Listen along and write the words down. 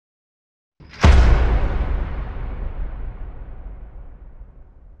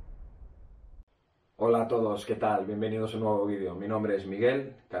Hola a todos, ¿qué tal? Bienvenidos a un nuevo vídeo. Mi nombre es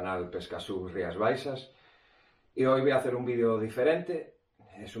Miguel, canal Pesca Sub Rías Baixas, y hoy voy a hacer un vídeo diferente.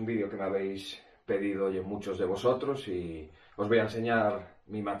 Es un vídeo que me habéis pedido muchos de vosotros y os voy a enseñar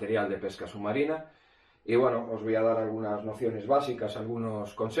mi material de pesca submarina y bueno, os voy a dar algunas nociones básicas,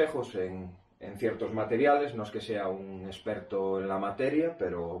 algunos consejos en ciertos materiales. No es que sea un experto en la materia,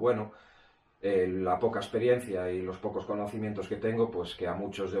 pero bueno, la poca experiencia y los pocos conocimientos que tengo, pues que a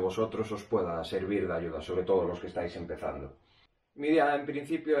muchos de vosotros os pueda servir de ayuda, sobre todo los que estáis empezando. Mi idea en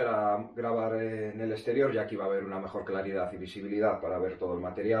principio era grabar en el exterior, ya que iba a haber una mejor claridad y visibilidad para ver todo el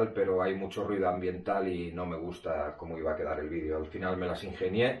material, pero hay mucho ruido ambiental y no me gusta cómo iba a quedar el vídeo. Al final me las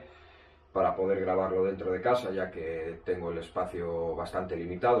ingenié para poder grabarlo dentro de casa, ya que tengo el espacio bastante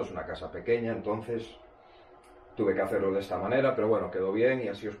limitado, es una casa pequeña, entonces tuve que hacerlo de esta manera, pero bueno, quedó bien y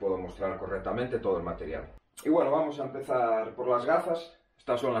así os puedo mostrar correctamente todo el material. Y bueno, vamos a empezar por las gafas.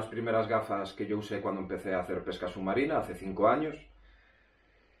 Estas son las primeras gafas que yo usé cuando empecé a hacer pesca submarina, hace 5 años.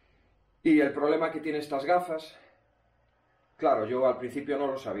 Y el problema que tiene estas gafas, claro, yo al principio no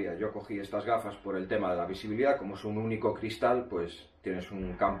lo sabía. Yo cogí estas gafas por el tema de la visibilidad. Como es un único cristal, pues tienes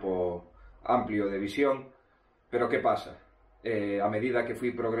un campo amplio de visión. Pero ¿qué pasa? A medida que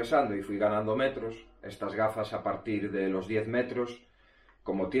fui progresando y fui ganando metros, estas gafas a partir de los 10 metros,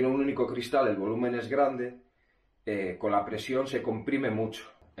 como tiene un único cristal, el volumen es grande, con la presión se comprime mucho.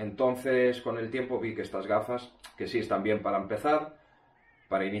 Entonces con el tiempo vi que estas gafas, que sí están bien para empezar,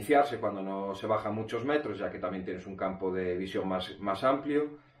 para iniciarse cuando no se bajan muchos metros, ya que también tienes un campo de visión más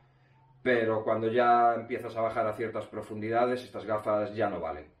amplio, pero cuando ya empiezas a bajar a ciertas profundidades, estas gafas ya no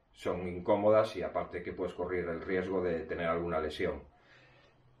valen. Son incómodas y aparte que puedes correr el riesgo de tener alguna lesión.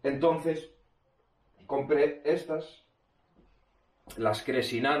 Entonces compré estas, las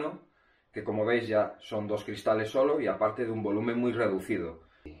Cresci Nano, que como veis ya son 2 cristales solo y aparte de un volumen muy reducido.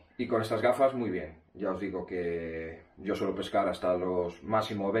 Y con estas gafas muy bien. Ya os digo que yo suelo pescar hasta los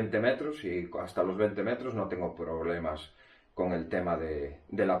máximo 20 metros y hasta los 20 metros no tengo problemas con el tema de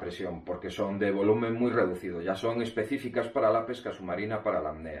la presión, porque son de volumen muy reducido, ya son específicas para la pesca submarina, para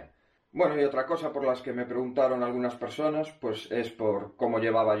la apnea. Bueno, y otra cosa por las que me preguntaron algunas personas, pues es por cómo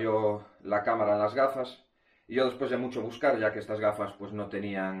llevaba yo la cámara en las gafas. Y yo, después de mucho buscar, ya que estas gafas pues no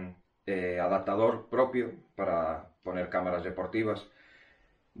tenían adaptador propio para poner cámaras deportivas,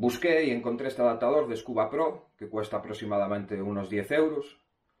 busqué y encontré este adaptador de Scuba Pro, que cuesta aproximadamente unos 10 euros,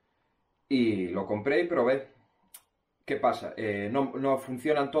 y lo compré y probé. ¿Qué pasa? No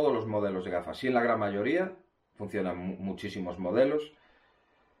funcionan todos los modelos de gafas. Sí, en la gran mayoría funcionan muchísimos modelos,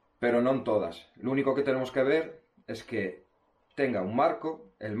 pero no en todas. Lo único que tenemos que ver es que tenga un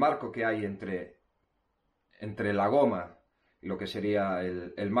marco, el marco que hay entre la goma y lo que sería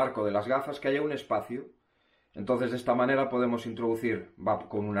el marco de las gafas, que haya un espacio. Entonces de esta manera podemos introducir, va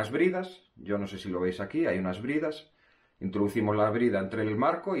con unas bridas, yo no sé si lo veis aquí, hay unas bridas, introducimos la brida entre el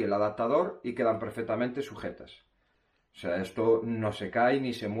marco y el adaptador y quedan perfectamente sujetas. O sea, esto no se cae,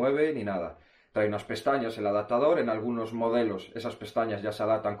 ni se mueve, ni nada. Trae unas pestañas el adaptador, en algunos modelos esas pestañas ya se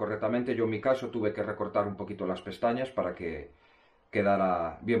adaptan correctamente. Yo en mi caso tuve que recortar un poquito las pestañas para que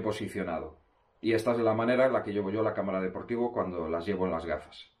quedara bien posicionado. Y esta es la manera en la que llevo yo la cámara deportivo cuando las llevo en las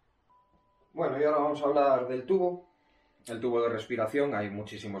gafas. Bueno, y ahora vamos a hablar del tubo. El tubo de respiración, hay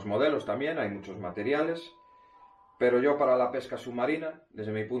muchísimos modelos también, hay muchos materiales. Pero yo para la pesca submarina,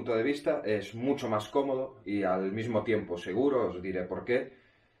 desde mi punto de vista, es mucho más cómodo y al mismo tiempo seguro, os diré por qué.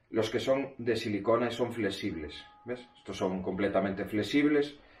 Los que son de silicona y son flexibles, ¿ves? Estos son completamente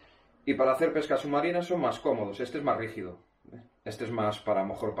flexibles y para hacer pesca submarina son más cómodos. Este es más rígido, ¿eh? Este es más para,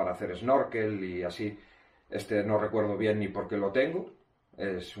 mejor para hacer snorkel y así. Este no recuerdo bien ni por qué lo tengo,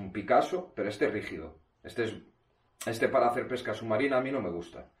 es un Picasso, pero este es rígido. Este para hacer pesca submarina a mí no me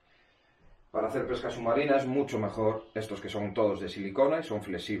gusta. Para hacer pesca submarina es mucho mejor estos que son todos de silicona y son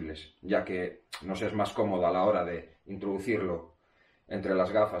flexibles, ya que nos es más cómodo a la hora de introducirlo entre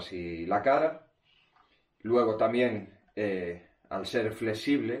las gafas y la cara. Luego también, al ser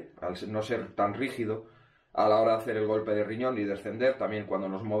flexible, al no ser tan rígido, a la hora de hacer el golpe de riñón y descender, también cuando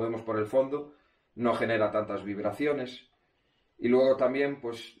nos movemos por el fondo, no genera tantas vibraciones. Y luego también,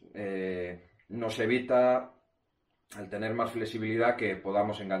 pues, nos evita, al tener más flexibilidad, que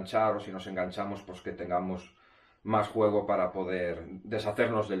podamos enganchar, o si nos enganchamos, pues que tengamos más juego para poder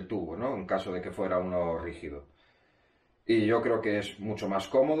deshacernos del tubo, ¿no? En caso de que fuera uno rígido. Y yo creo que es mucho más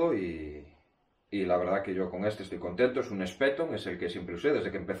cómodo y la verdad que yo con este estoy contento. Es un Speton, es el que siempre usé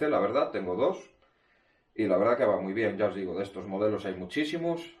desde que empecé, la verdad, tengo 2. Y la verdad que va muy bien, ya os digo, de estos modelos hay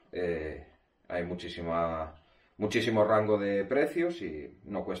muchísimos, hay muchísimo rango de precios y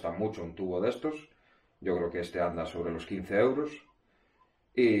no cuesta mucho un tubo de estos. Yo creo que este anda sobre los 15 euros.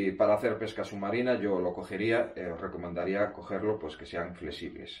 Y para hacer pesca submarina yo lo cogería, os recomendaría cogerlo pues que sean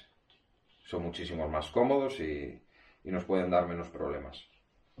flexibles. Son muchísimo más cómodos y nos pueden dar menos problemas.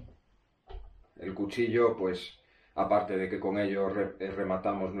 El cuchillo, pues aparte de que con ello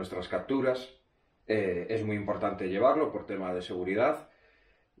rematamos nuestras capturas, es muy importante llevarlo por tema de seguridad,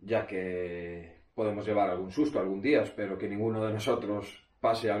 ya que podemos llevar algún susto algún día. Espero que ninguno de nosotros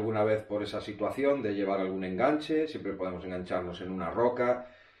pase alguna vez por esa situación de llevar algún enganche. Siempre podemos engancharnos en una roca,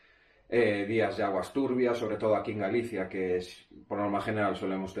 días de aguas turbias, sobre todo aquí en Galicia, que por norma general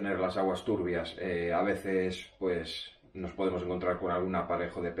solemos tener las aguas turbias. A veces pues nos podemos encontrar con algún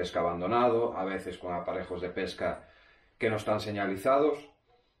aparejo de pesca abandonado, a veces con aparejos de pesca que no están señalizados,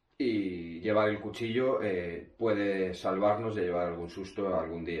 y llevar el cuchillo puede salvarnos de llevar algún susto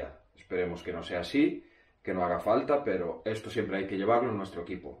algún día. Esperemos que no sea así, que no haga falta, pero esto siempre hay que llevarlo en nuestro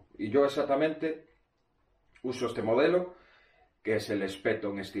equipo. Y yo exactamente uso este modelo, que es el espeto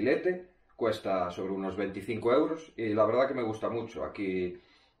en estilete, cuesta sobre unos 25 euros y la verdad que me gusta mucho. Aquí,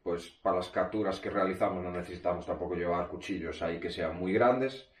 pues para las capturas que realizamos no necesitamos tampoco llevar cuchillos ahí que sean muy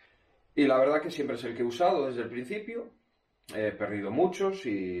grandes. Y la verdad que siempre es el que he usado desde el principio. He perdido muchos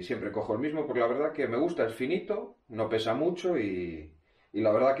y siempre cojo el mismo porque la verdad que me gusta, es finito, no pesa mucho y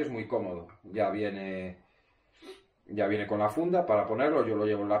la verdad que es muy cómodo. Ya viene con la funda para ponerlo, yo lo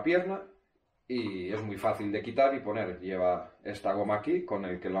llevo en la pierna y es muy fácil de quitar y poner. Lleva esta goma aquí con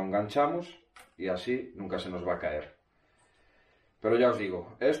el que lo enganchamos y así nunca se nos va a caer. Pero ya os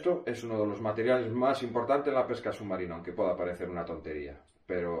digo, esto es uno de los materiales más importantes en la pesca submarina, aunque pueda parecer una tontería.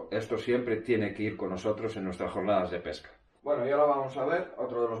 Pero esto siempre tiene que ir con nosotros en nuestras jornadas de pesca. Bueno, y ahora vamos a ver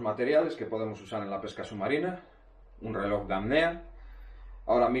otro de los materiales que podemos usar en la pesca submarina, un reloj de apnea.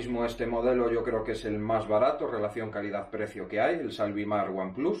 Ahora mismo este modelo yo creo que es el más barato, relación calidad-precio que hay, el Salvimar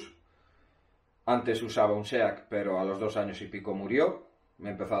One Plus. Antes usaba un SEAC, pero a los 2 años y pico murió,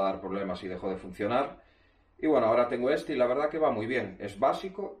 me empezó a dar problemas y dejó de funcionar. Y bueno, ahora tengo este y la verdad que va muy bien, es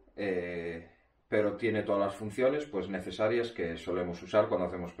básico, pero tiene todas las funciones pues necesarias que solemos usar cuando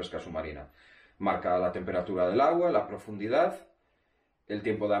hacemos pesca submarina. Marca la temperatura del agua, la profundidad, el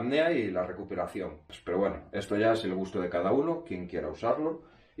tiempo de apnea y la recuperación. Pero bueno, esto ya es el gusto de cada uno, quien quiera usarlo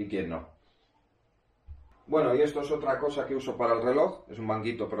y quien no. Bueno, y esto es otra cosa que uso para el reloj, es un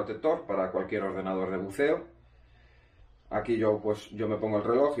manguito protector para cualquier ordenador de buceo. Aquí yo me pongo el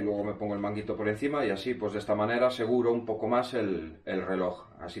reloj y luego me pongo el manguito por encima y así pues de esta manera aseguro un poco más el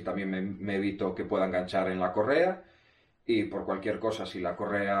reloj. Así también me evito que pueda enganchar en la correa. Y por cualquier cosa, si la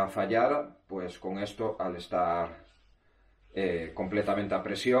correa fallara, pues con esto, al estar completamente a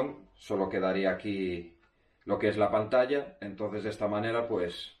presión, solo quedaría aquí lo que es la pantalla. Entonces, de esta manera,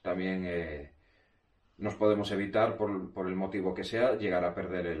 pues también nos podemos evitar, por el motivo que sea, llegar a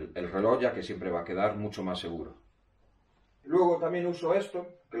perder el reloj, ya que siempre va a quedar mucho más seguro. Luego también uso esto,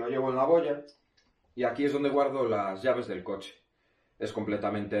 que lo llevo en la boya, y aquí es donde guardo las llaves del coche. Es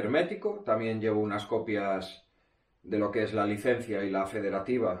completamente hermético, también llevo unas copias de lo que es la licencia y la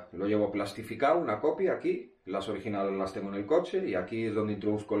federativa, lo llevo plastificado, una copia aquí, las originales las tengo en el coche y aquí es donde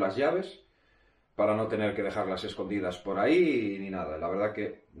introduzco las llaves para no tener que dejarlas escondidas por ahí ni nada. La verdad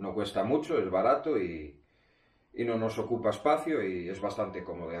que no cuesta mucho, es barato y no nos ocupa espacio y es bastante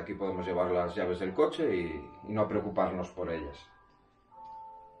cómodo. Aquí podemos llevar las llaves del coche y no preocuparnos por ellas.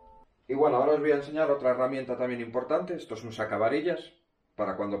 Y bueno, ahora os voy a enseñar otra herramienta también importante. Esto es un sacavarillas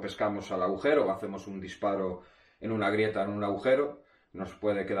para cuando pescamos al agujero o hacemos un disparo en una grieta, en un agujero, nos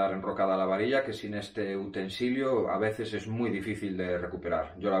puede quedar enrocada la varilla, que sin este utensilio a veces es muy difícil de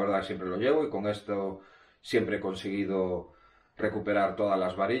recuperar. Yo la verdad siempre lo llevo y con esto siempre he conseguido recuperar todas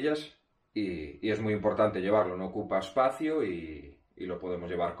las varillas y es muy importante llevarlo, no ocupa espacio y lo podemos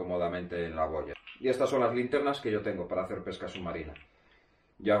llevar cómodamente en la boya. Y estas son las linternas que yo tengo para hacer pesca submarina.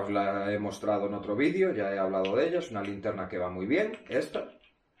 Ya os la he mostrado en otro vídeo, ya he hablado de ellas, una linterna que va muy bien, esta.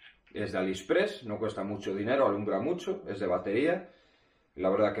 Es de AliExpress, no cuesta mucho dinero, alumbra mucho, es de batería. La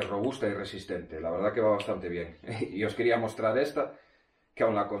verdad que es robusta y resistente, la verdad que va bastante bien. Y os quería mostrar esta, que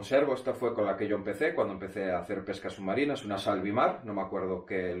aún la conservo. Esta fue con la que yo empecé, cuando empecé a hacer pesca submarina. Es una Salvimar, no me acuerdo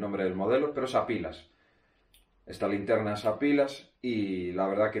el nombre del modelo, pero es a pilas. Esta linterna es a pilas y la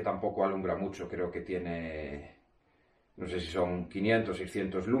verdad que tampoco alumbra mucho. Creo que tiene, no sé si son 500,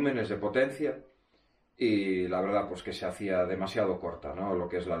 600 lúmenes de potencia. Y la verdad pues que se hacía demasiado corta, ¿no? Lo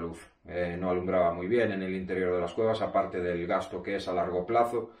que es la luz. No alumbraba muy bien en el interior de las cuevas, aparte del gasto que es a largo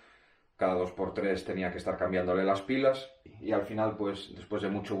plazo. Cada 2×3 tenía que estar cambiándole las pilas. Y al final, pues después de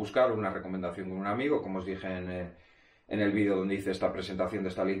mucho buscar, una recomendación con un amigo, como os dije en el vídeo donde hice esta presentación de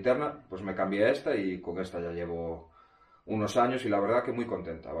esta linterna, pues me cambié a esta y con esta ya llevo unos años y la verdad que muy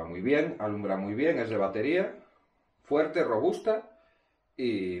contenta. Va muy bien, alumbra muy bien, es de batería, fuerte, robusta.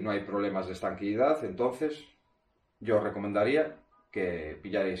 y no hay problemas de estanqueidad, entonces yo os recomendaría que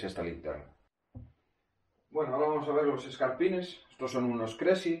pillaréis esta linterna. Bueno, ahora vamos a ver los escarpines. Estos son unos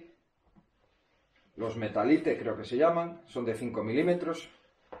Cresi, los Metalite creo que se llaman, son de 5 milímetros.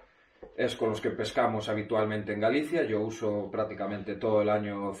 Es con los que pescamos habitualmente en Galicia. Yo uso prácticamente todo el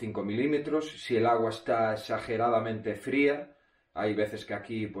año 5 milímetros. Si el agua está exageradamente fría, hay veces que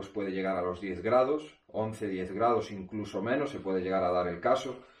aquí pues puede llegar a los 10 grados, 11, 10 grados, incluso menos, se puede llegar a dar el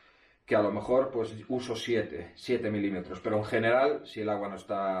caso, que a lo mejor pues uso 7 milímetros. Pero en general, si el agua no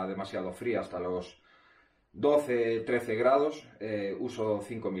está demasiado fría, hasta los 12, 13 grados, uso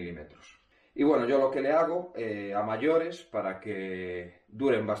 5 milímetros. Y bueno, yo lo que le hago a mayores, para que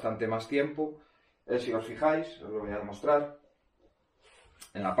duren bastante más tiempo, es, si os fijáis, os lo voy a mostrar,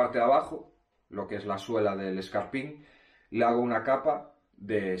 en la parte de abajo, lo que es la suela del escarpín, le hago una capa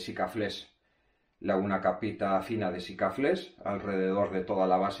de Sikaflex. Le hago una capita fina de Sikaflex alrededor de toda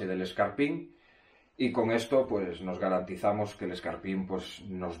la base del escarpín, y con esto pues nos garantizamos que el escarpín pues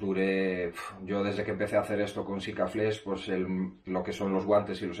nos dure. Yo desde que empecé a hacer esto con Sikaflex, pues lo que son los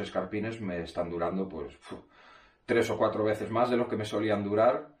guantes y los escarpines me están durando pues 3 o 4 veces más de lo que me solían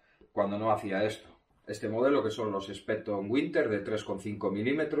durar cuando no hacía esto. Este modelo, que son los Speton Winter de 3,5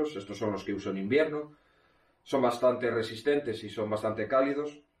 milímetros, estos son los que uso en invierno, son bastante resistentes y son bastante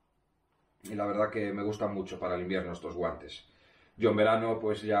cálidos, y la verdad que me gustan mucho para el invierno estos guantes. Yo en verano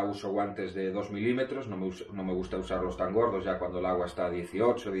pues ya uso guantes de 2 milímetros, no me gusta usarlos tan gordos, ya cuando el agua está a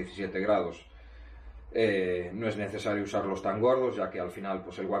 18, 17 grados. No es necesario usarlos tan gordos, ya que al final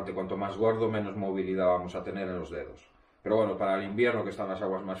pues el guante, cuanto más gordo, menos movilidad vamos a tener en los dedos. Pero bueno, para el invierno, que están las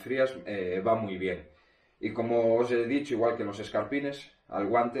aguas más frías, va muy bien. Y como os he dicho, igual que los escarpines, al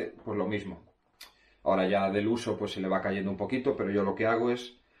guante pues lo mismo. Ahora ya del uso pues se le va cayendo un poquito, pero yo lo que hago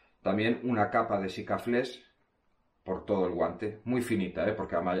es también una capa de Sikaflex por todo el guante, muy finita,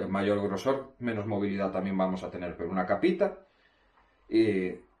 porque a mayor grosor, menos movilidad también vamos a tener, pero una capita,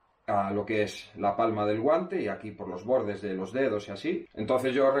 y a lo que es la palma del guante, y aquí por los bordes de los dedos y así.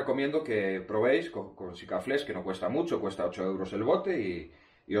 Entonces yo os recomiendo que probéis con Sikaflex, que no cuesta mucho, cuesta 8 euros el bote,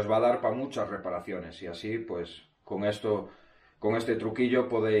 y os va a dar para muchas reparaciones, y así pues con este truquillo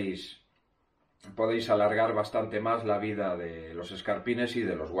podéis alargar bastante más la vida de los escarpines y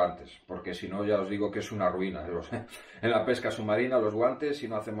de los guantes, porque si no, ya os digo que es una ruina. En la pesca submarina, los guantes, si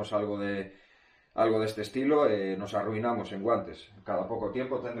no hacemos algo de este estilo, nos arruinamos en guantes. Cada poco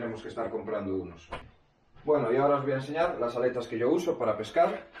tiempo tendremos que estar comprando unos. Bueno, y ahora os voy a enseñar las aletas que yo uso para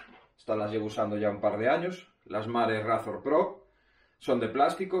pescar. Estas las llevo usando ya un par de años. Las Mare Razor Pro. Son de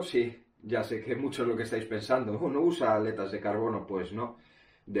plástico, sí, ya sé que muchos lo que estáis pensando. ¿No usa aletas de carbono? Pues no.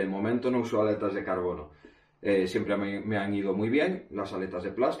 De momento no uso aletas de carbono. Siempre me han ido muy bien las aletas de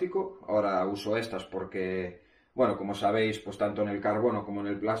plástico. Ahora uso estas porque, bueno, como sabéis, pues tanto en el carbono como en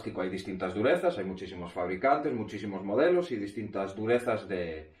el plástico hay distintas durezas. Hay muchísimos fabricantes, muchísimos modelos y distintas durezas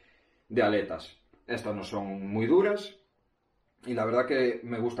de aletas. Estas no son muy duras y la verdad que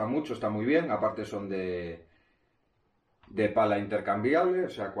me gustan mucho, están muy bien. Aparte son de pala intercambiable, o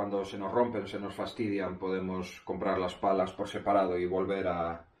sea, cuando se nos rompen, se nos fastidian, podemos comprar las palas por separado y volver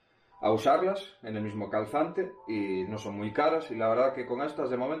a usarlas en el mismo calzante, y no son muy caras, y la verdad que con estas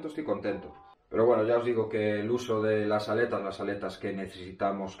de momento estoy contento. Pero bueno, ya os digo que el uso de las aletas que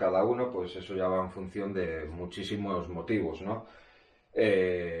necesitamos cada uno, pues eso ya va en función de muchísimos motivos, ¿no?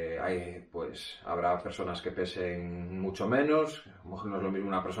 Pues habrá personas que pesen mucho menos. A lo mejor no es lo mismo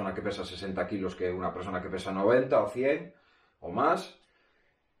una persona que pesa 60 kilos que una persona que pesa 90 o 100 o más,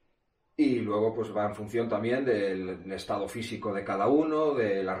 y luego pues va en función también del estado físico de cada uno,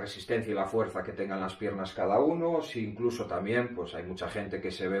 de la resistencia y la fuerza que tengan las piernas cada uno. Si incluso también pues hay mucha gente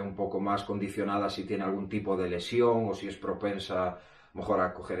que se ve un poco más condicionada si tiene algún tipo de lesión, o si es propensa a lo mejor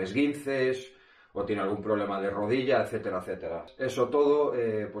a coger esguinces, o tiene algún problema de rodilla, etcétera, etcétera. Eso todo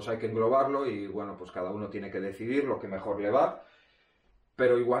pues hay que englobarlo, y bueno, pues cada uno tiene que decidir lo que mejor le va.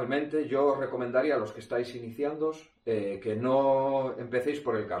 Pero igualmente yo os recomendaría a los que estáis iniciando que no empecéis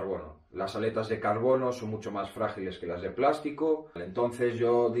por el carbono. Las aletas de carbono son mucho más frágiles que las de plástico. Entonces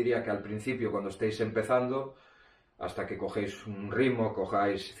yo diría que al principio, cuando estéis empezando, hasta que cogéis un ritmo,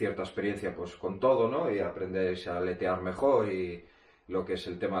 cojáis cierta experiencia pues con todo, ¿no? Y aprendéis a aletear mejor, y lo que es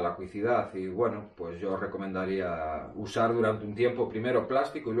el tema de la acuicidad. Y bueno, pues yo os recomendaría usar durante un tiempo primero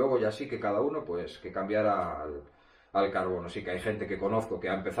plástico, y luego ya sí que cada uno pues que cambiara al carbono. Sí que hay gente que conozco que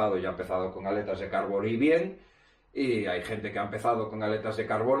ha empezado con aletas de carbono y bien, y hay gente que ha empezado con aletas de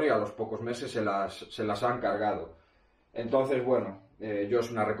carbono y a los pocos meses se las han cargado. Entonces, bueno, yo es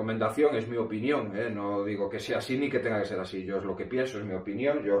una recomendación, es mi opinión, no digo que sea así ni que tenga que ser así, yo es lo que pienso, es mi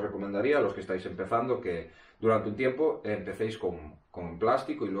opinión. Yo os recomendaría a los que estáis empezando que durante un tiempo empecéis con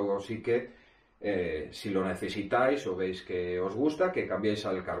plástico y luego sí que si lo necesitáis o veis que os gusta, que cambiéis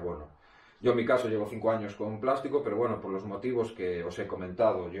al carbono. Yo en mi caso llevo 5 años con plástico, pero bueno, por los motivos que os he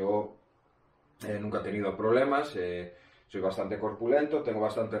comentado. Yo nunca he tenido problemas, soy bastante corpulento, tengo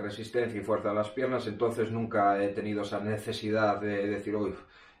bastante resistencia y fuerza en las piernas, entonces nunca he tenido esa necesidad de decir, uy,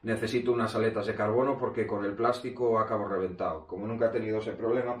 necesito unas aletas de carbono porque con el plástico acabo reventado. Como nunca he tenido ese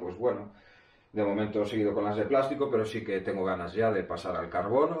problema, pues bueno, de momento he seguido con las de plástico, pero sí que tengo ganas ya de pasar al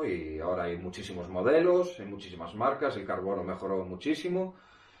carbono y ahora hay muchísimos modelos, hay muchísimas marcas, el carbono mejoró muchísimo.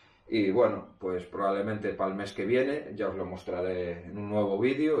 Y bueno, pues probablemente para el mes que viene ya os lo mostraré en un nuevo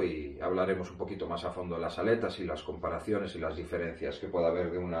vídeo y hablaremos un poquito más a fondo de las aletas y las comparaciones y las diferencias que pueda haber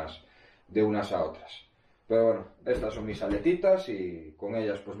de unas a otras. Pero bueno, estas son mis aletitas y con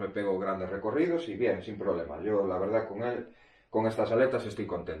ellas pues me pego grandes recorridos y bien, sin problema. Yo la verdad con estas aletas estoy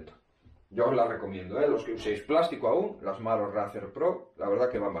contento. Yo os las recomiendo, los que uséis plástico aún, las Maros Racer Pro, la verdad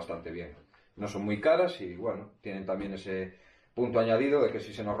que van bastante bien. No son muy caras y bueno, tienen también ese punto añadido de que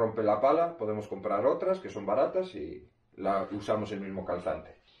si se nos rompe la pala podemos comprar otras que son baratas y usamos el mismo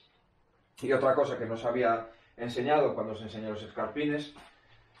calzante. Y otra cosa que nos había enseñado cuando os enseñé los escarpines,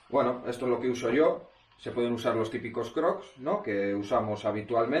 bueno, esto es lo que uso yo. Se pueden usar los típicos crocs, ¿no?, que usamos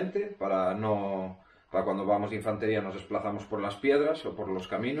habitualmente para cuando vamos de infantería nos desplazamos por las piedras o por los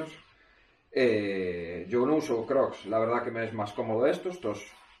caminos. Yo no uso crocs, la verdad que me es más cómodo estos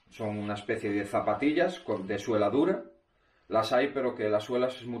son una especie de zapatillas de suela dura. Las hay, pero que la suela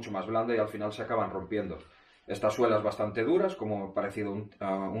es mucho más blanda y al final se acaban rompiendo. Estas suelas bastante duras, como parecido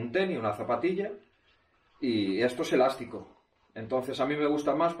a un tenis, una zapatilla, y esto es elástico. Entonces a mí me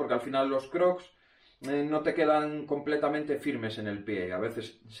gusta más porque al final los crocs no te quedan completamente firmes en el pie. A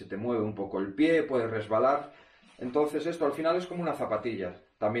veces se te mueve un poco el pie, puedes resbalar. Entonces esto al final es como una zapatilla.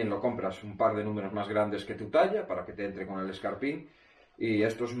 También lo compras un par de números más grandes que tu talla para que te entre con el escarpín. Y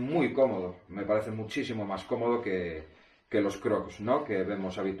esto es muy cómodo. Me parece muchísimo más cómodo que los crocs, ¿no?, que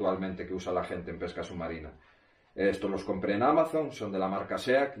vemos habitualmente que usa la gente en pesca submarina. Estos los compré en Amazon, son de la marca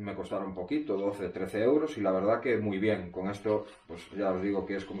SEA, que me costaron un poquito, 12-13 euros, y la verdad que muy bien. Con esto, pues ya os digo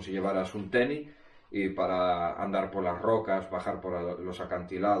que es como si llevaras un tenis y para andar por las rocas, bajar por los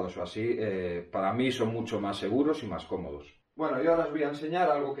acantilados o así, para mí son mucho más seguros y más cómodos. Bueno, yo ahora os voy a enseñar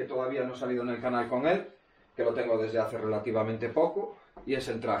algo que todavía no he salido en el canal con él, que lo tengo desde hace relativamente poco, y es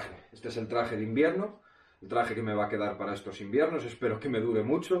el traje. Este es el traje de invierno. El traje que me va a quedar para estos inviernos, espero que me dure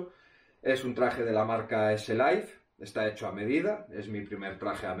mucho. Es un traje de la marca S-Life, está hecho a medida, es mi primer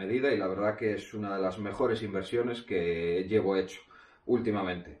traje a medida y la verdad que es una de las mejores inversiones que llevo hecho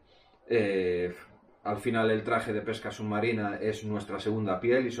últimamente. Al final el traje de pesca submarina es nuestra segunda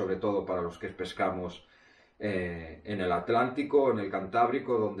piel y sobre todo para los que pescamos en el Atlántico, en el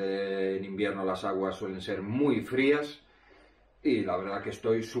Cantábrico, donde en invierno las aguas suelen ser muy frías. Y la verdad que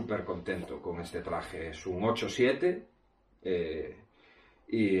estoy súper contento con este traje. Es un 8-7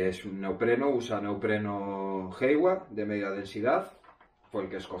 y es un neopreno, usa neopreno Heiwa de media densidad, fue el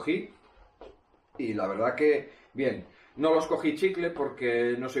que escogí. Y la verdad que, bien, no lo escogí chicle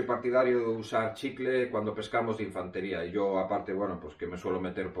porque no soy partidario de usar chicle cuando pescamos de infantería. Y yo aparte, bueno, pues que me suelo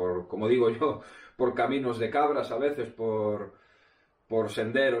meter como digo yo, por caminos de cabras a veces, por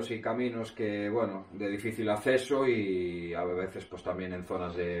senderos y caminos que, bueno, de difícil acceso y a veces pues también en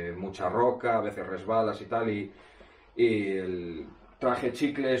zonas de mucha roca, a veces resbalas y tal, y el traje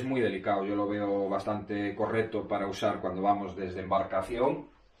chicle es muy delicado. Yo lo veo bastante correcto para usar cuando vamos desde embarcación,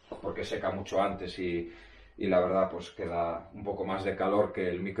 porque seca mucho antes y la verdad pues queda un poco más de calor que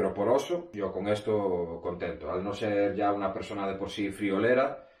el microporoso. Yo con esto contento, al no ser ya una persona de por sí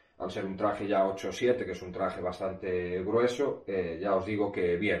friolera, al ser un traje ya 8-7, que es un traje bastante grueso, ya os digo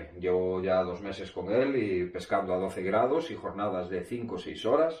que bien, llevo ya 2 meses con él y pescando a 12 grados y jornadas de 5 o 6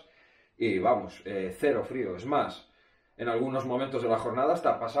 horas y vamos, cero frío. Es más, en algunos momentos de la jornada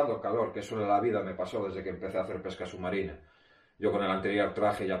está pasando calor, que eso en la vida me pasó desde que empecé a hacer pesca submarina. Yo con el anterior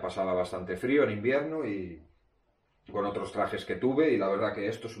traje ya pasaba bastante frío en invierno y con otros trajes que tuve y la verdad que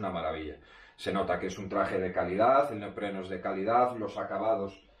esto es una maravilla. Se nota que es un traje de calidad, el neopreno es de calidad, los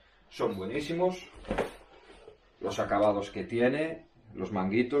acabados son buenísimos, los acabados que tiene, los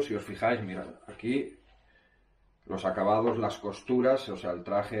manguitos, si os fijáis, mirad, aquí los acabados, las costuras, o sea, el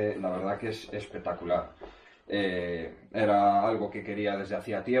traje, la verdad que es espectacular. Era algo que quería desde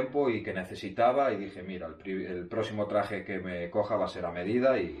hacía tiempo y que necesitaba y dije, mira, el próximo traje que me coja va a ser a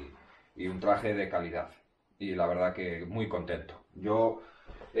medida y un traje de calidad. Y la verdad que muy contento. Yo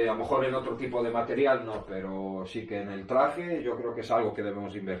A lo mejor en otro tipo de material no, pero sí que en el traje yo creo que es algo que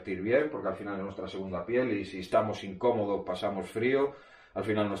debemos invertir bien, porque al final es nuestra segunda piel y si estamos incómodos, pasamos frío, al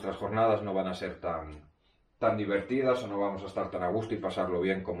final nuestras jornadas no van a ser tan divertidas o no vamos a estar tan a gusto y pasarlo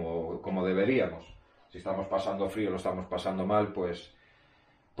bien como deberíamos. Si estamos pasando frío, lo estamos pasando mal, pues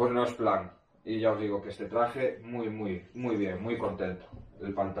no es plan. Y ya os digo que este traje muy bien, muy contento.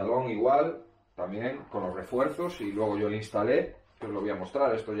 El pantalón igual, también con los refuerzos y luego yo lo instalé, que os lo voy a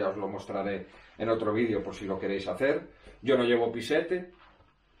mostrar, esto ya os lo mostraré en otro vídeo por si lo queréis hacer. Yo no llevo pisete,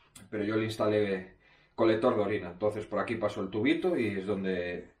 pero yo le instalé colector de orina, entonces por aquí paso el tubito y es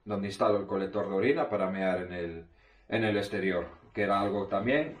donde instalo el colector de orina para mear en el exterior, que era algo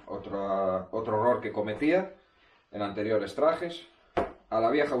también, otro error que cometía en anteriores trajes, a la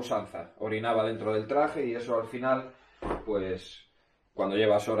vieja usanza, orinaba dentro del traje y eso al final, pues cuando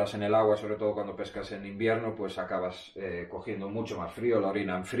llevas horas en el agua, sobre todo cuando pescas en invierno, pues acabas cogiendo mucho más frío, la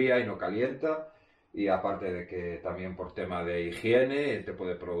orina enfría y no calienta. Y aparte de que también por tema de higiene te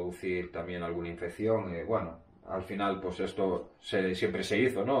puede producir también alguna infección. Bueno, al final pues esto siempre se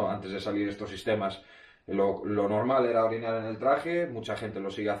hizo, ¿no? Antes de salir estos sistemas lo normal era orinar en el traje, mucha gente lo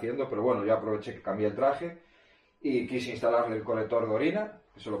sigue haciendo, pero bueno, yo aproveché que cambié el traje y quise instalarle el colector de orina,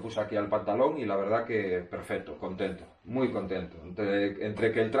 que se lo puse aquí al pantalón y la verdad que perfecto, contento, muy contento.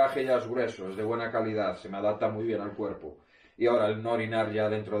 Entre que el traje ya es grueso, es de buena calidad, se me adapta muy bien al cuerpo y ahora el no orinar ya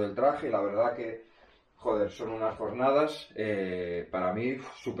dentro del traje, la verdad que joder, son unas jornadas para mí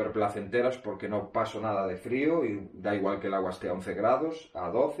súper placenteras porque no paso nada de frío y da igual que el agua esté a 11 grados, a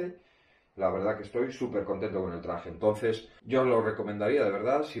 12. La verdad que estoy súper contento con el traje. Entonces, yo os lo recomendaría de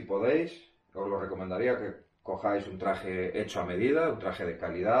verdad, si podéis, os lo recomendaría que cojáis un traje hecho a medida, un traje de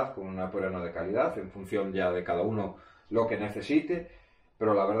calidad, con una prueba de calidad, en función ya de cada uno lo que necesite.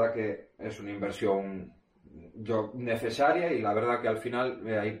 Pero la verdad que es una inversión necesaria y la verdad que al final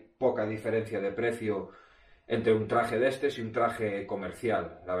hay poca diferencia de precio entre un traje de estos y un traje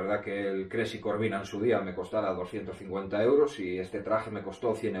comercial. La verdad que el Cresci Corvina en su día me costara 250 euros y este traje me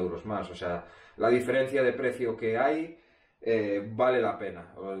costó 100 euros más. O sea, la diferencia de precio que hay vale la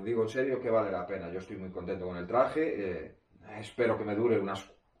pena. Os digo en serio que vale la pena. Yo estoy muy contento con el traje. Espero que me dure unas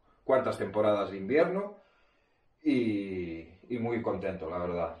cuantas temporadas de invierno y muy contento, la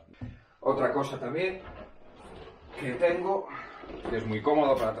verdad. Otra cosa también que tengo, que es muy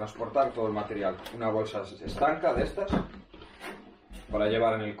cómodo para transportar todo el material, una bolsa estanca de estas para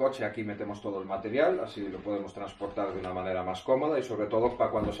llevar en el coche. Aquí metemos todo el material, así lo podemos transportar de una manera más cómoda y sobre todo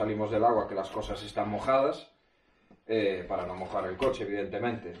para cuando salimos del agua que las cosas están mojadas, para no mojar el coche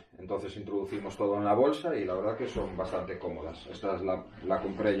evidentemente. Entonces introducimos todo en la bolsa y la verdad que son bastante cómodas. Esta es la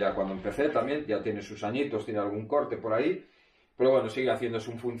compré ya cuando empecé también, ya tiene sus añitos, tiene algún corte por ahí, pero bueno, sigue haciendo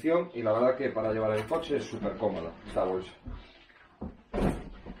su función y la verdad que para llevar el coche es súper cómoda esta bolsa.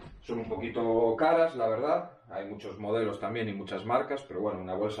 Son un poquito caras, la verdad, hay muchos modelos también y muchas marcas, pero bueno,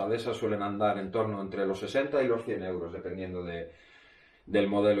 una bolsa de esas suelen andar en torno entre los 60 y los 100 euros, dependiendo del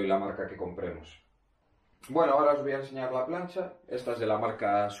modelo y la marca que compremos. Bueno, ahora os voy a enseñar la plancha. Esta es de la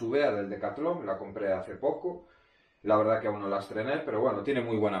marca Subea del Decathlon, la compré hace poco. La verdad que aún no la estrené, pero bueno, tiene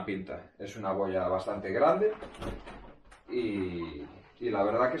muy buena pinta. Es una boya bastante grande y la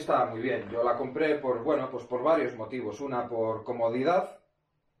verdad que está muy bien. Yo la compré por varios motivos. Una, por comodidad,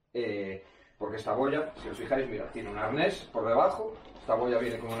 porque esta boya, si os fijáis, mira, tiene un arnés por debajo. Esta boya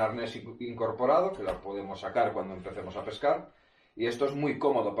viene con un arnés incorporado, que la podemos sacar cuando empecemos a pescar. Y esto es muy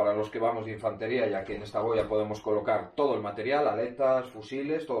cómodo para los que vamos de infantería, ya que en esta boya podemos colocar todo el material, aletas,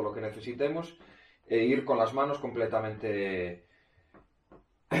 fusiles, todo lo que necesitemos, e ir con las manos completamente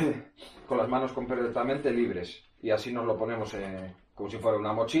libres. Y así nos lo ponemos como si fuera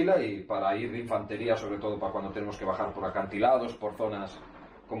una mochila, y para ir de infantería, sobre todo para cuando tenemos que bajar por acantilados, por zonas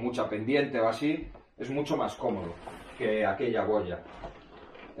con mucha pendiente o así, es mucho más cómodo que aquella boya.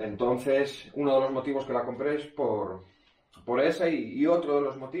 Entonces, uno de los motivos que la compré es por esa, y otro de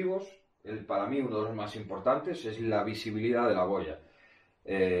los motivos, para mí uno de los más importantes, es la visibilidad de la boya.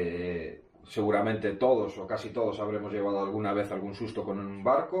 Seguramente todos o casi todos habremos llevado alguna vez algún susto con un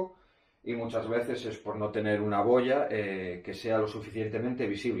barco y muchas veces es por no tener una boya que sea lo suficientemente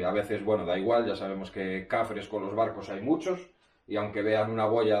visible. A veces, bueno, da igual, ya sabemos que cafres con los barcos hay muchos y aunque vean una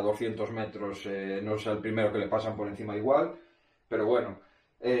boya a 200 metros no es el primero que le pasan por encima igual, pero bueno,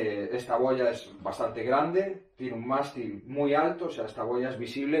 esta boya es bastante grande, tiene un mástil muy alto, o sea, esta boya es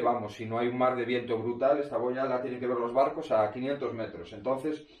visible, vamos, si no hay un mar de viento brutal, esta boya la tienen que ver los barcos a 500 metros,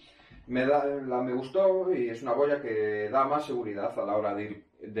 entonces me gustó y es una boya que da más seguridad a la hora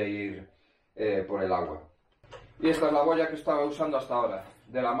de ir por el agua. Y esta es la boya que estaba usando hasta ahora,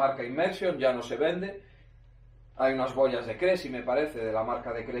 de la marca Immersion, ya no se vende. Hay unas boyas de Cressy, me parece, de la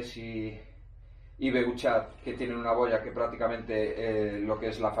marca de Cressy y Beuchat, que tienen una boya que prácticamente lo que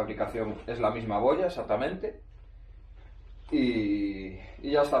es la fabricación es la misma boya, exactamente. Y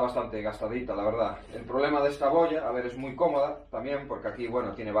ya está bastante gastadita, la verdad. El problema de esta boya, a ver, es muy cómoda también, porque aquí,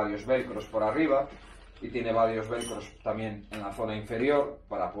 bueno, tiene varios velcros por arriba y tiene varios velcros también en la zona inferior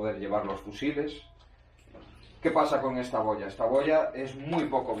para poder llevar los fusiles. ¿Qué pasa con esta boya? Esta boya es muy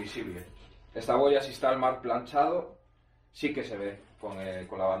poco visible. Esta boya, si está el mar planchado, sí que se ve con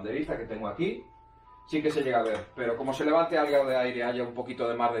la banderita que tengo aquí, sí que se llega a ver, pero como se levante algo de aire, haya un poquito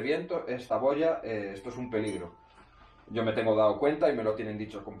de mar de viento, esta boya, esto es un peligro. Yo me tengo dado cuenta y me lo tienen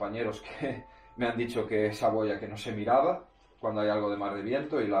dicho compañeros que me han dicho que esa boya que no se miraba cuando hay algo de mar de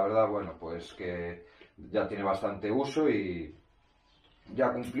viento, y la verdad, bueno, pues que ya tiene bastante uso y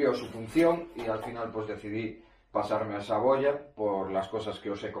ya cumplió su función, y al final pues decidí pasarme a esa boya por las cosas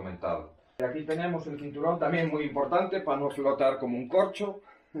que os he comentado. Y aquí tenemos el cinturón, también muy importante para no flotar como un corcho.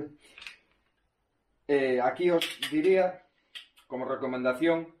 Aquí os diría, como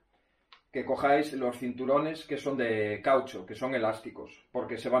recomendación, que cojáis los cinturones que son de caucho, que son elásticos,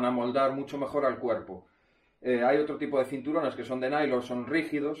 porque se van a moldar mucho mejor al cuerpo. Hay otro tipo de cinturones que son de nylon, son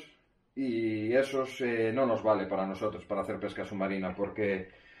rígidos, y esos no nos vale para nosotros, para hacer pesca submarina, porque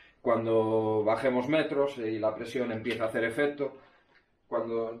cuando bajemos metros y la presión empieza a hacer efecto,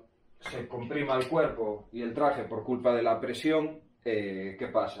 cuando se comprima el cuerpo y el traje por culpa de la presión, ¿qué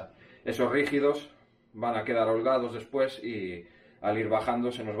pasa? Esos rígidos van a quedar holgados después y al ir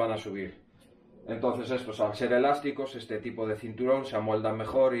bajando se nos van a subir. Entonces estos, al ser elásticos, este tipo de cinturón se amoldan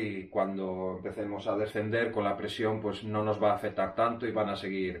mejor, y cuando empecemos a descender con la presión pues no nos va a afectar tanto y van a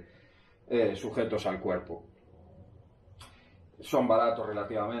seguir sujetos al cuerpo. Son baratos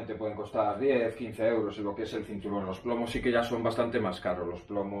relativamente, pueden costar 10, 15 euros en lo que es el cinturón. Los plomos sí que ya son bastante más caros. Los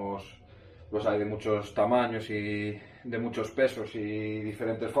plomos los hay de muchos tamaños y de muchos pesos y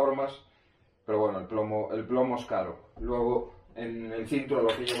diferentes formas, pero bueno, el plomo es caro. Luego en el cinturón,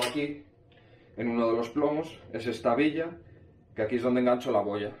 lo que llevo aquí, en uno de los plomos, es esta villa, que aquí es donde engancho la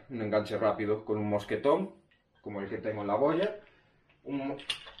boya, un enganche rápido con un mosquetón, como el que tengo en la boya,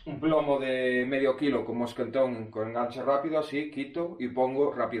 un plomo de medio kilo con mosquetón con enganche rápido, así quito y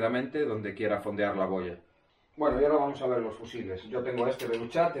pongo rápidamente donde quiera fondear la boya. Bueno, y ahora vamos a ver los fusiles. Yo tengo este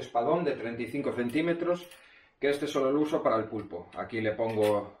Beuchat espadón de 35 centímetros, que este solo lo uso para el pulpo. Aquí le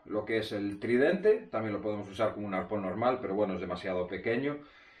pongo lo que es el tridente, también lo podemos usar como un arpón normal, pero bueno, es demasiado pequeño.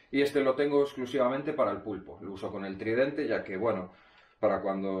 Y este lo tengo exclusivamente para el pulpo. Lo uso con el tridente, ya que, bueno, para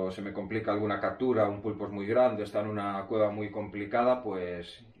cuando se me complica alguna captura, un pulpo es muy grande, está en una cueva muy complicada,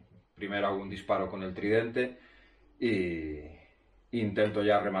 pues primero hago un disparo con el tridente y intento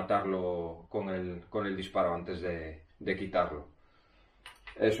ya rematarlo con el disparo antes de quitarlo.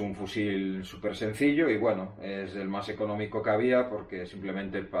 Es un fusil súper sencillo y bueno, es el más económico que había, porque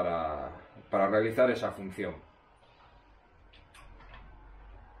simplemente para realizar esa función.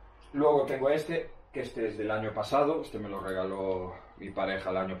 Luego tengo este, que este es del año pasado, este me lo regaló mi pareja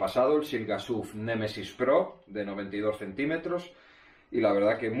el año pasado, el Silgasuf Nemesis Pro de 92 centímetros, y la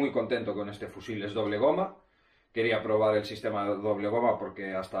verdad que muy contento con este fusil. Es doble goma. Quería probar el sistema de doble goma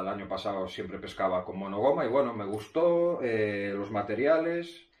porque hasta el año pasado siempre pescaba con monogoma y bueno, me gustó los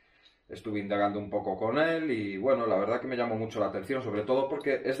materiales, estuve indagando un poco con él y bueno, la verdad que me llamó mucho la atención, sobre todo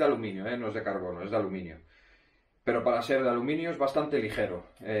porque es de aluminio, no es de carbono, es de aluminio. Pero para ser de aluminio es bastante ligero.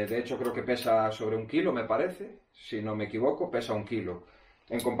 De hecho creo que pesa sobre 1 kilo, me parece, si no me equivoco, pesa 1 kilo.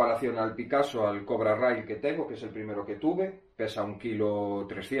 En comparación al Picasso, al Cobra Rail que tengo, que es el primero que tuve, pesa 1 kilo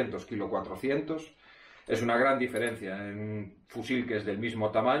 300, kilo 400. Es una gran diferencia en un fusil que es del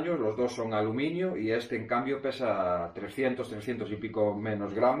mismo tamaño, los dos son aluminio, y este en cambio pesa 300, 300 y pico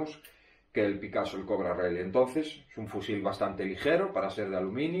menos gramos que el Picasso, el Cobra Rail. Entonces es un fusil bastante ligero para ser de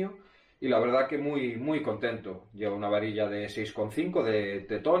aluminio. Y la verdad que muy contento. Lleva una varilla de 6,5 de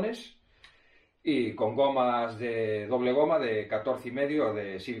tetones y con gomas de doble goma de 14,5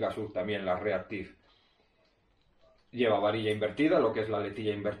 de Silgasuf, también la Reactive. Lleva varilla invertida, lo que es la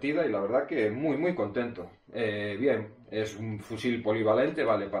letilla invertida, y la verdad que muy contento. Bien, es un fusil polivalente,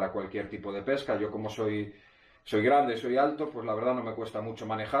 vale para cualquier tipo de pesca. Yo como soy grande, soy alto, pues la verdad no me cuesta mucho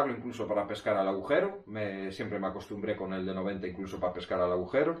manejarlo, incluso para pescar al agujero. Siempre me acostumbré con el de 90 incluso para pescar al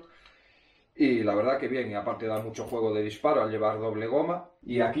agujero. Y la verdad que bien, y aparte da mucho juego de disparo al llevar doble goma.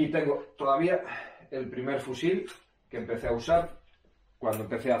 Y aquí tengo todavía el primer fusil que empecé a usar cuando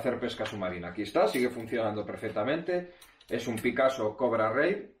empecé a hacer pesca submarina. Aquí está, sigue funcionando perfectamente. Es un Picasso Cobra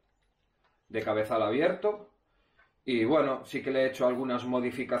Rail de cabezal abierto. Y bueno, sí que le he hecho algunas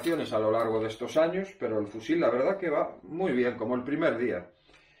modificaciones a lo largo de estos años, pero el fusil la verdad que va muy bien, como el primer día.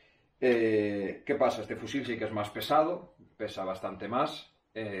 ¿Qué pasa? Este fusil sí que es más pesado, pesa bastante más,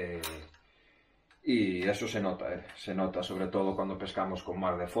 y eso se nota sobre todo cuando pescamos con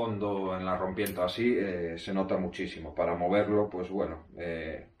mar de fondo, en la rompiente así, se nota muchísimo. Para moverlo, pues bueno,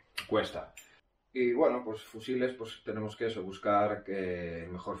 cuesta. Y bueno, pues fusiles, pues tenemos que eso, buscar el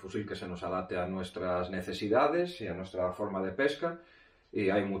mejor fusil que se nos adapte a nuestras necesidades y a nuestra forma de pesca. Y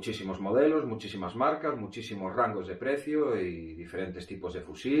hay muchísimos modelos, muchísimas marcas, muchísimos rangos de precio y diferentes tipos de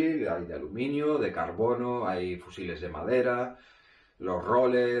fusil. Hay de aluminio, de carbono, hay fusiles de madera, los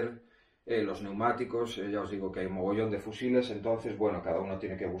roller, los neumáticos. Ya os digo que hay un mogollón de fusiles. Entonces, bueno, cada uno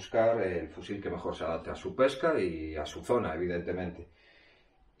tiene que buscar el fusil que mejor se adapte a su pesca y a su zona, evidentemente.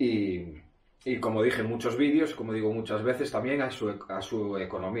 Y como dije en muchos vídeos, como digo muchas veces, también a su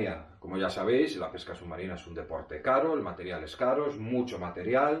economía. Como ya sabéis, la pesca submarina es un deporte caro, el material es caro, es mucho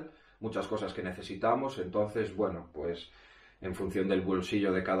material, muchas cosas que necesitamos. Entonces, bueno, pues en función del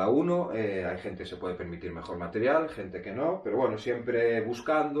bolsillo de cada uno, hay gente que se puede permitir mejor material, gente que no. Pero bueno, siempre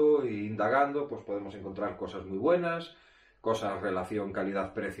buscando e indagando, pues podemos encontrar cosas muy buenas, cosas relación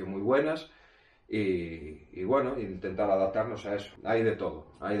calidad-precio muy buenas. Y bueno, intentar adaptarnos a eso. Hay de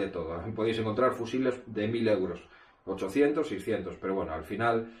todo, hay de todo. Podéis encontrar fusiles de 1000 euros, 800, 600, pero bueno, al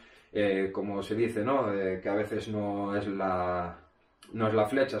final, como se dice, ¿no? Que a veces no es la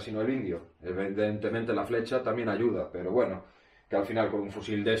flecha, sino el indio. Evidentemente la flecha también ayuda, pero bueno, que al final con un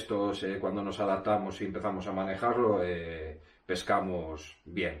fusil de estos, cuando nos adaptamos y empezamos a manejarlo, pescamos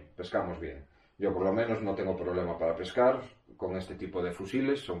bien, pescamos bien. Yo por lo menos no tengo problema para pescar con este tipo de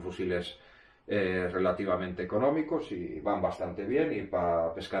fusiles, son fusiles relativamente económicos y van bastante bien, y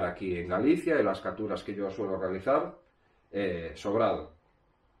para pescar aquí en Galicia y las capturas que yo suelo realizar, sobrado.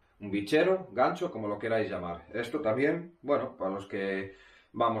 Un bichero, gancho, como lo queráis llamar. Esto también, bueno, para los que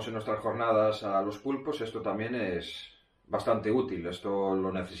vamos en nuestras jornadas a los pulpos, esto también es bastante útil. Esto lo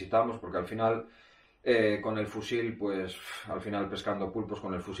necesitamos porque al final con el fusil, pues al final pescando pulpos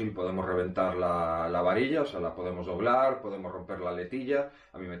con el fusil podemos reventar la varilla, o sea, la podemos doblar, podemos romper la aletilla.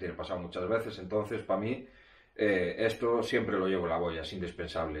 A mí me tiene pasado muchas veces. Entonces para mí esto siempre lo llevo en la boya, es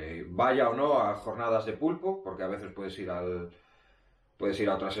indispensable. Vaya o no a jornadas de pulpo, porque a veces puedes ir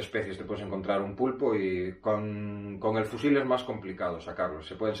a otras especies, te puedes encontrar un pulpo y con el fusil es más complicado sacarlos.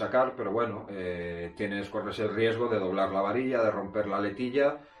 Se pueden sacar, pero bueno, corres el riesgo de doblar la varilla, de romper la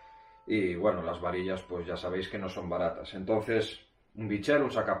aletilla. Y bueno, las varillas pues ya sabéis que no son baratas. Entonces, un bichero,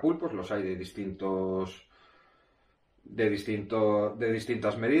 un sacapulpos, los hay de distintas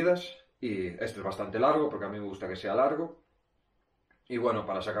medidas. Y este es bastante largo porque a mí me gusta que sea largo. Y bueno,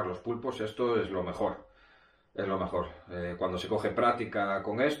 para sacar los pulpos esto es lo mejor. Es lo mejor. Cuando se coge práctica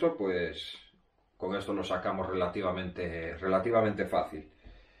con esto, pues con esto lo sacamos relativamente fácil.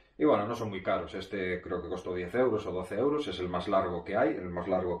 Y bueno, no son muy caros. Este creo que costó 10 euros o 12 euros. Es el más largo que hay, el más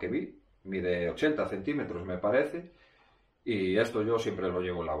largo que vi. Mide 80 centímetros, me parece. Y esto yo siempre lo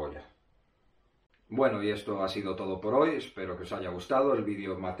llevo en la boya. Bueno, y esto ha sido todo por hoy. Espero que os haya gustado el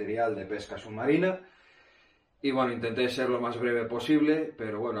vídeo material de pesca submarina. Y bueno, intenté ser lo más breve posible,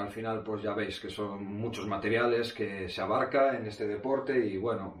 pero bueno, al final pues ya veis que son muchos materiales que se abarca en este deporte y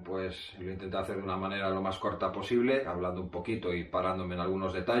bueno, pues lo intenté hacer de una manera lo más corta posible, hablando un poquito y parándome en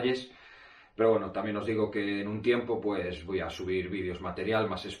algunos detalles. Pero bueno, también os digo que en un tiempo pues voy a subir vídeos material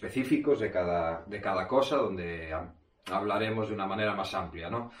más específicos de cada cosa, donde hablaremos de una manera más amplia,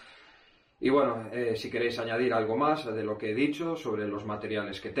 ¿no? Y bueno, si queréis añadir algo más de lo que he dicho sobre los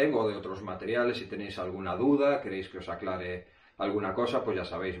materiales que tengo o de otros materiales, si tenéis alguna duda, queréis que os aclare alguna cosa, pues ya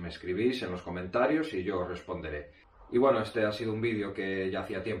sabéis, me escribís en los comentarios y yo os responderé. Y bueno, este ha sido un vídeo que ya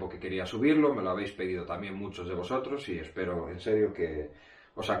hacía tiempo que quería subirlo, me lo habéis pedido también muchos de vosotros y espero en serio que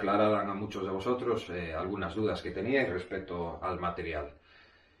os aclararan a muchos de vosotros algunas dudas que teníais respecto al material.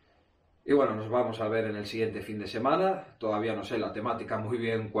 Y bueno, nos vamos a ver en el siguiente fin de semana. Todavía no sé la temática muy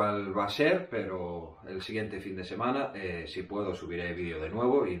bien cuál va a ser, pero el siguiente fin de semana, si puedo, subiré vídeo de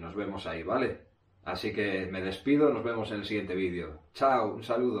nuevo y nos vemos ahí, ¿vale? Así que me despido, nos vemos en el siguiente vídeo. Chao, un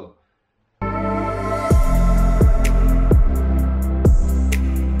saludo.